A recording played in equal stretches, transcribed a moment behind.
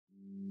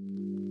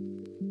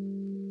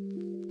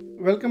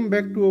welcome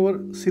back to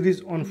our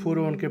series on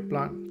 401k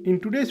plan. In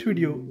today's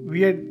video,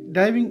 we are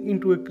diving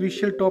into a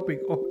crucial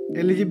topic of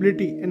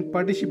eligibility and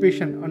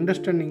participation,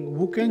 understanding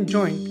who can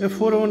join a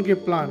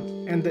 401k plan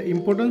and the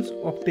importance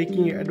of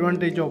taking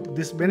advantage of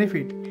this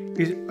benefit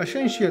is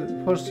essential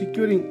for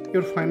securing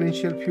your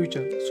financial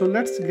future. So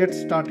let's get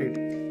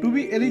started. To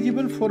be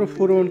eligible for a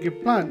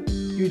 401k plan,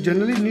 you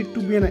generally need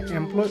to be an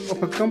employee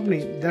of a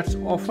company that's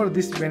offer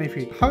this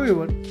benefit.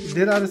 However,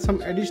 there are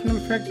some additional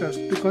factors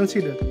to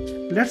consider.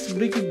 Let's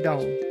break it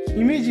down.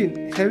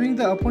 Imagine having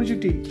the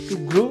opportunity to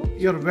grow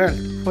your wealth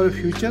for a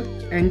future,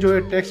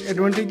 enjoy tax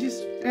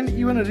advantages, and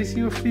even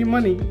receive free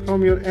money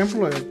from your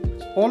employer.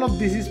 All of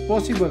this is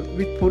possible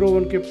with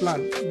 401k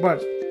plan.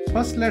 But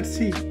first, let's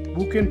see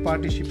who can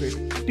participate.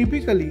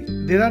 Typically,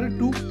 there are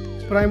two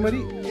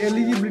primary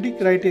eligibility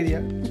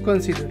criteria to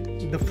consider.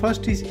 The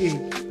first is age.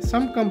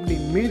 Some company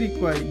may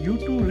require you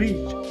to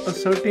reach a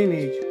certain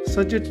age,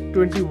 such as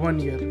 21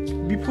 years,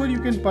 before you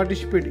can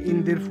participate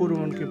in their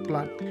 401k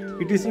plan.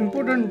 It is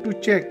important to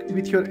check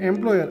with your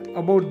employer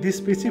about this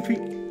specific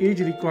age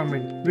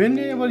requirement.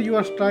 Whenever you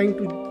are trying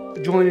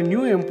to join a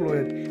new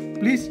employer,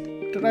 please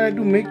try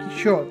to make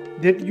sure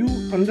that you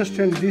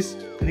understand this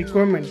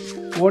requirement.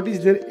 What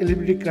is their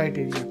eligibility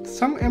criteria?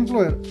 Some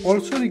employer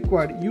also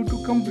require you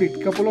to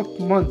complete couple of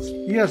months,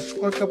 years,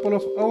 or couple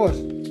of hours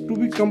to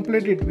be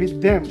completed with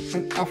them,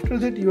 and after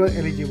that you are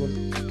eligible.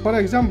 For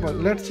example,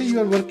 let's say you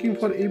are working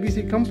for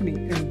ABC company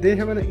and they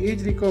have an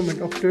age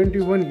requirement of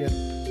 21 years.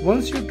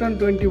 Once you turn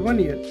 21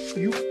 years,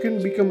 you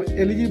can become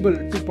eligible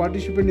to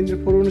participate in the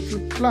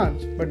 401k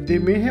plan, but they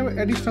may have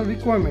additional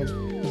requirement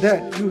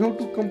that you have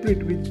to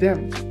complete with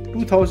them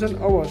 2000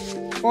 hours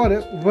or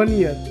 1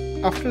 year.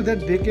 After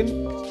that, they can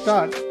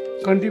start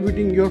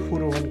contributing your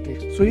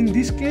 401k. So in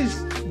this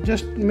case,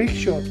 just make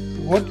sure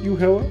what you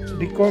have a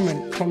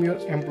requirement from your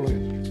employer.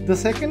 The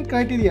second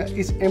criteria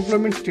is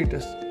employment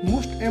status.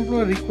 Most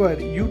employers require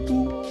you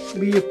to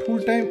be a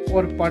full-time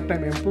or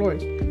part-time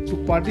employee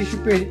to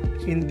participate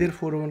in their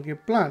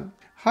 401k plan.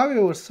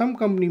 However, some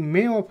company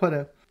may offer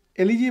a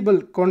eligible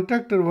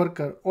contractor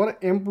worker or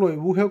employee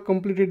who have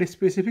completed a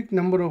specific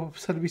number of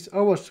service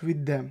hours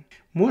with them.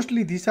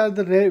 Mostly these are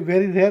the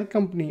very rare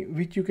company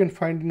which you can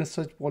find in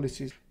such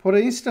policies. For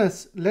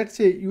instance, let's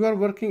say you are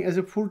working as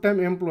a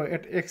full-time employee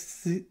at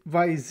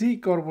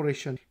XYZ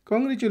Corporation.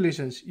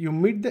 Congratulations, you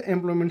meet the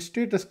employment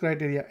status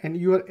criteria and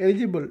you are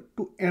eligible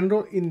to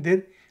enroll in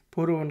their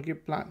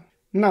 401k plan.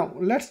 Now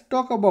let's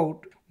talk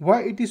about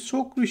why it is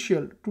so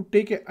crucial to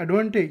take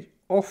advantage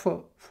of a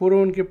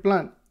 401k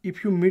plan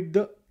if you meet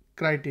the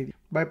criteria.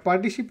 By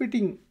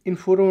participating in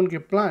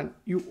 401k plan,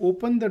 you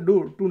open the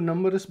door to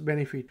numerous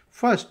benefits.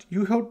 First,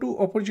 you have the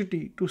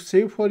opportunity to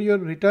save for your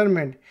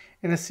retirement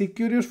and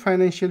secure your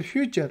financial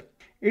future.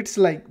 It's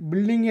like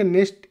building a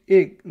nest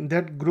egg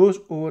that grows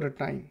over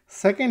time.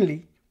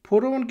 Secondly,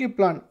 401k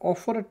plan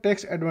offer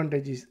tax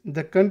advantages.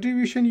 The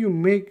contribution you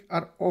make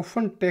are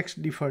often tax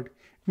deferred,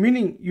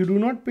 meaning you do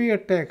not pay a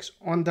tax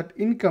on that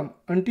income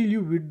until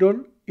you withdraw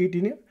it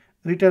in a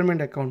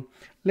retirement account.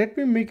 Let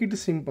me make it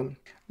simple.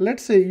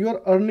 Let's say you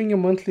are earning a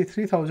monthly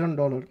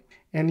 $3,000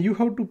 and you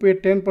have to pay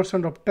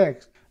 10% of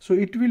tax. So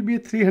it will be a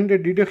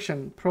 $300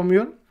 deduction from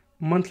your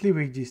monthly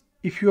wages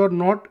if you are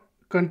not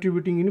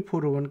contributing in a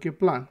 401k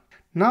plan.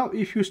 Now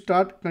if you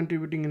start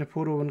contributing in a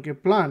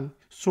 401k plan,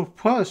 so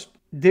first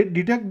they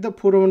deduct the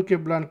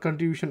 401k plan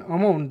contribution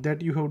amount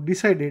that you have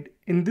decided.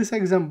 In this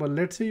example,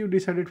 let's say you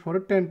decided for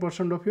a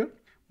 10% of your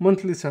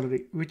monthly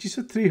salary, which is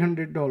a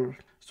 $300.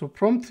 So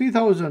from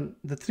 $3,000,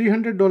 the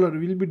 $300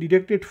 will be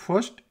deducted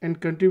first and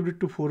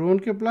contributed to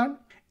 401k plan,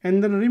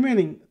 and then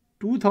remaining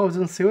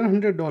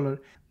 $2,700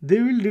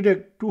 they will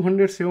deduct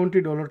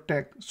 $270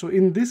 tax. So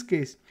in this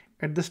case,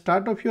 at the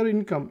start of your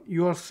income,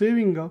 you are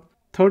saving a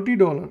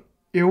 $30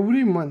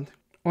 every month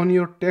on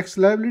your tax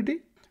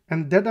liability,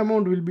 and that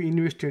amount will be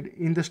invested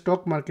in the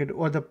stock market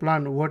or the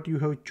plan what you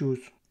have choose.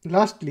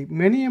 Lastly,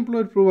 many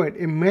employers provide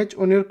a match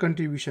on your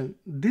contribution.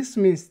 This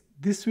means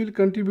this will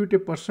contribute a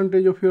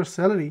percentage of your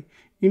salary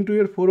into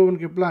your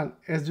 401k plan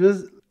as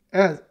well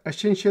as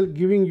essential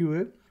giving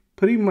you a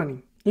free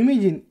money.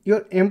 Imagine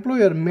your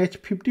employer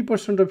match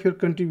 50% of your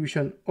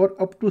contribution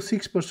or up to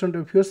 6%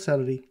 of your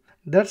salary.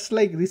 That's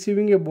like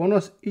receiving a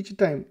bonus each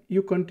time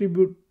you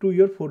contribute to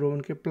your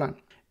 401k plan.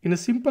 In a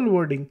simple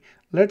wording,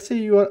 let's say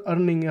you are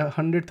earning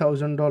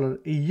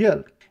 $100,000 a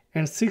year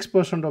and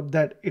 6% of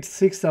that is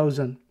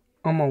 $6,000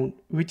 amount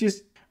which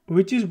is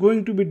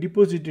going to be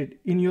deposited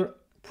in your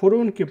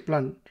 401k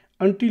plan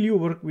until you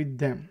work with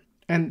them.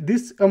 And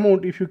this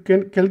amount, if you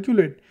can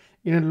calculate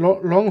in a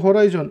long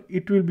horizon,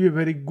 it will be a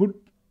very good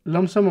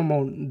lump sum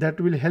amount that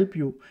will help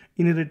you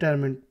in a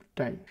retirement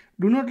time.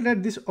 Do not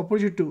let this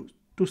opportunity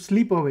to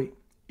slip away.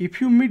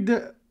 If you meet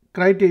the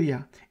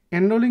criteria,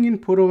 enrolling in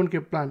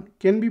 401k plan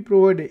can be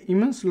provided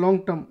immense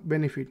long-term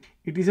benefit.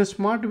 It is a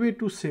smart way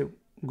to save,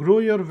 grow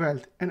your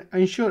wealth, and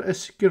ensure a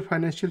secure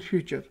financial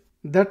future.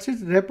 That's it.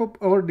 Wrap up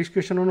our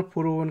discussion on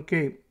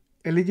 401k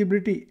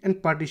eligibility and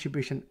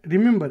participation.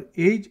 Remember,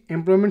 age,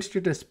 employment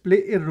status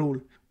play a role,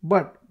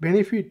 but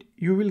benefit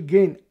you will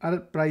gain are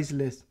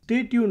priceless.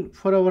 Stay tuned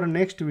for our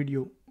next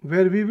video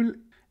where we will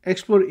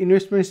explore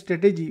investment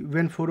strategy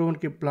when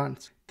 401k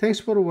plans. Thanks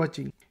for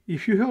watching.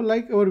 If you have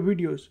liked our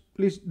videos,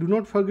 please do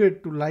not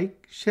forget to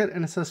like, share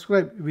and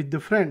subscribe with the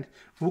friends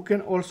who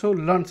can also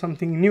learn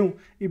something new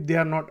if they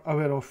are not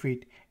aware of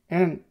it.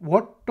 And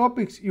what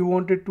topics you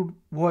wanted to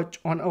watch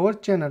on our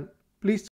channel, please